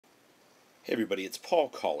Hey everybody, it's Paul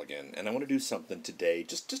Colligan, and I want to do something today,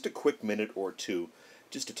 just a quick minute or two,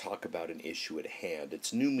 just to talk about an issue at hand.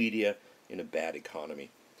 It's new media in a bad economy.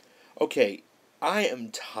 Okay, I am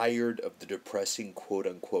tired of the depressing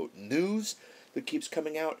quote-unquote news that keeps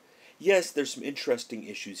coming out. Yes, there's some interesting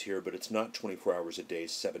issues here, but it's not 24 hours a day,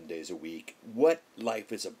 7 days a week. What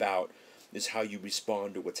life is about is how you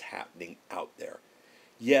respond to what's happening out there.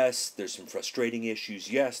 Yes, there's some frustrating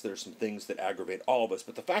issues. Yes, there's some things that aggravate all of us.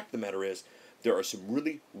 But the fact of the matter is, there are some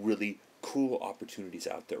really, really cool opportunities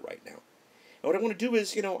out there right now. And what I want to do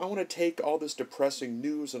is, I want to take all this depressing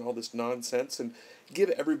news and all this nonsense and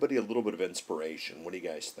give everybody a little bit of inspiration. What do you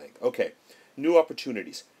guys think? Okay, new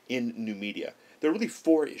opportunities in new media. There are really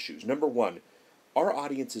four issues. Number one, our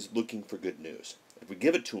audience is looking for good news. If we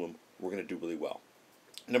give it to them, we're going to do really well.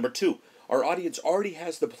 Number two, our audience already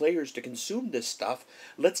has the players to consume this stuff.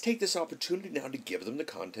 Let's take this opportunity now to give them the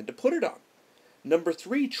content to put it on. Number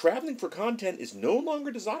three, traveling for content is no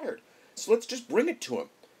longer desired. So let's just bring it to them.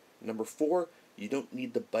 Number four, you don't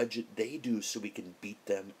need the budget they do so we can beat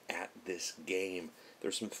them at this game.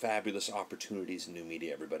 There's some fabulous opportunities in new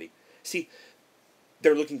media, everybody. See,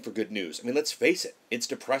 they're looking for good news. I mean, let's face it, it's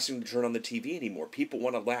depressing to turn on the TV anymore. People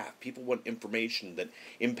want to laugh. People want information that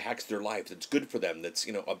impacts their life, that's good for them, that's,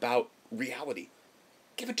 about reality.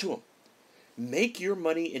 Give it to them. Make your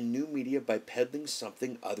money in new media by peddling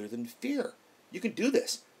something other than fear. You can do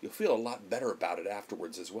this. You'll feel a lot better about it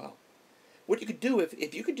afterwards as well. What you could do,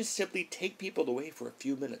 if you could just simply take people away for a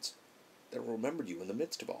few minutes, they'll remember you in the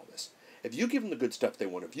midst of all this. If you give them the good stuff they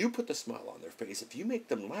want, if you put the smile on their face, if you make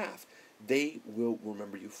them laugh, they will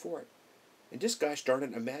remember you for it. And just gosh darn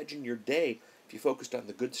it, imagine your day if you focused on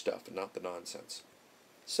the good stuff and not the nonsense.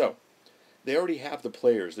 So, they already have the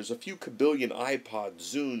players. There's a few kabillion iPods,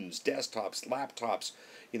 Zunes, desktops, laptops,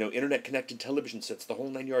 internet-connected television sets, the whole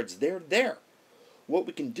 9 yards. They're there. What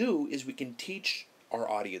we can do is we can teach our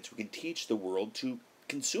audience, we can teach the world to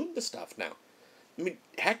consume the stuff now. I mean,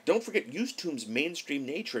 heck, don't forget YouTube's mainstream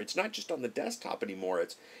nature. It's not just on the desktop anymore.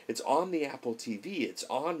 It's on the Apple TV. It's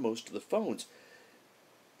on most of the phones.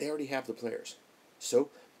 They already have the players. So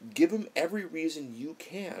give them every reason you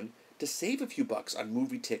can to save a few bucks on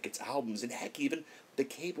movie tickets, albums, and heck, even the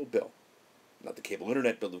cable bill. Not the cable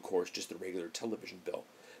internet bill, of course, just the regular television bill.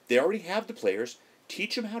 They already have the players.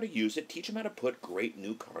 Teach them how to use it. Teach them how to put great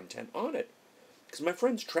new content on it. Because, my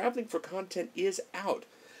friends, traveling for content is out.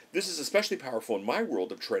 This is especially powerful in my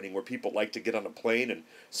world of training where people like to get on a plane and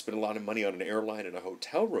spend a lot of money on an airline and a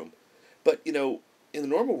hotel room. But, in the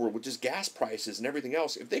normal world with just gas prices and everything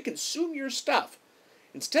else, if they consume your stuff,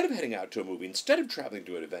 instead of heading out to a movie, instead of traveling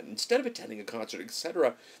to an event, instead of attending a concert,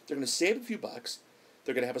 etc., they're going to save a few bucks.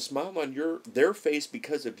 They're going to have a smile on their face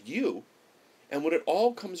because of you. And when it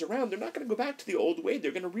all comes around, they're not going to go back to the old way.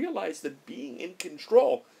 They're going to realize that being in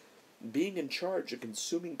control, being in charge of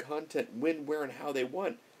consuming content when, where, and how they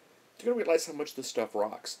want, they're going to realize how much this stuff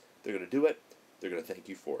rocks. They're going to do it. They're going to thank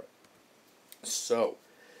you for it. So,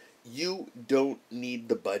 you don't need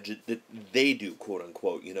the budget that they do, quote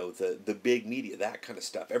unquote, the big media, that kind of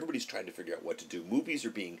stuff. Everybody's trying to figure out what to do. Movies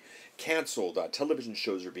are being canceled. Television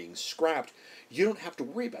shows are being scrapped. You don't have to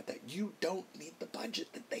worry about that. You don't need the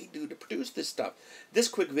budget that they do to produce this stuff. This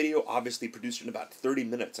quick video, obviously produced in about 30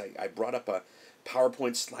 minutes. I brought up a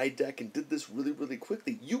PowerPoint slide deck and did this really, really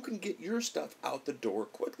quickly. You can get your stuff out the door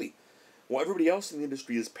quickly. While everybody else in the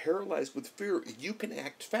industry is paralyzed with fear, you can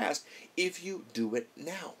act fast if you do it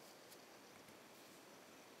now.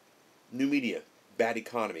 New media, bad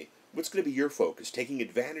economy. What's going to be your focus? Taking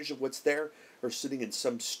advantage of what's there or sitting in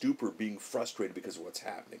some stupor being frustrated because of what's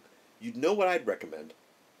happening? You'd know what I'd recommend.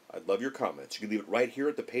 I'd love your comments. You can leave it right here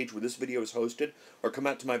at the page where this video is hosted or come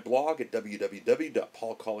out to my blog at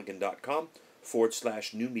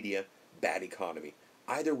www.paulcolligan.com/new media bad economy.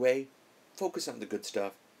 Either way, focus on the good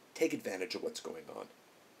stuff. Take advantage of what's going on.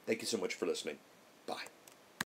 Thank you so much for listening. Bye.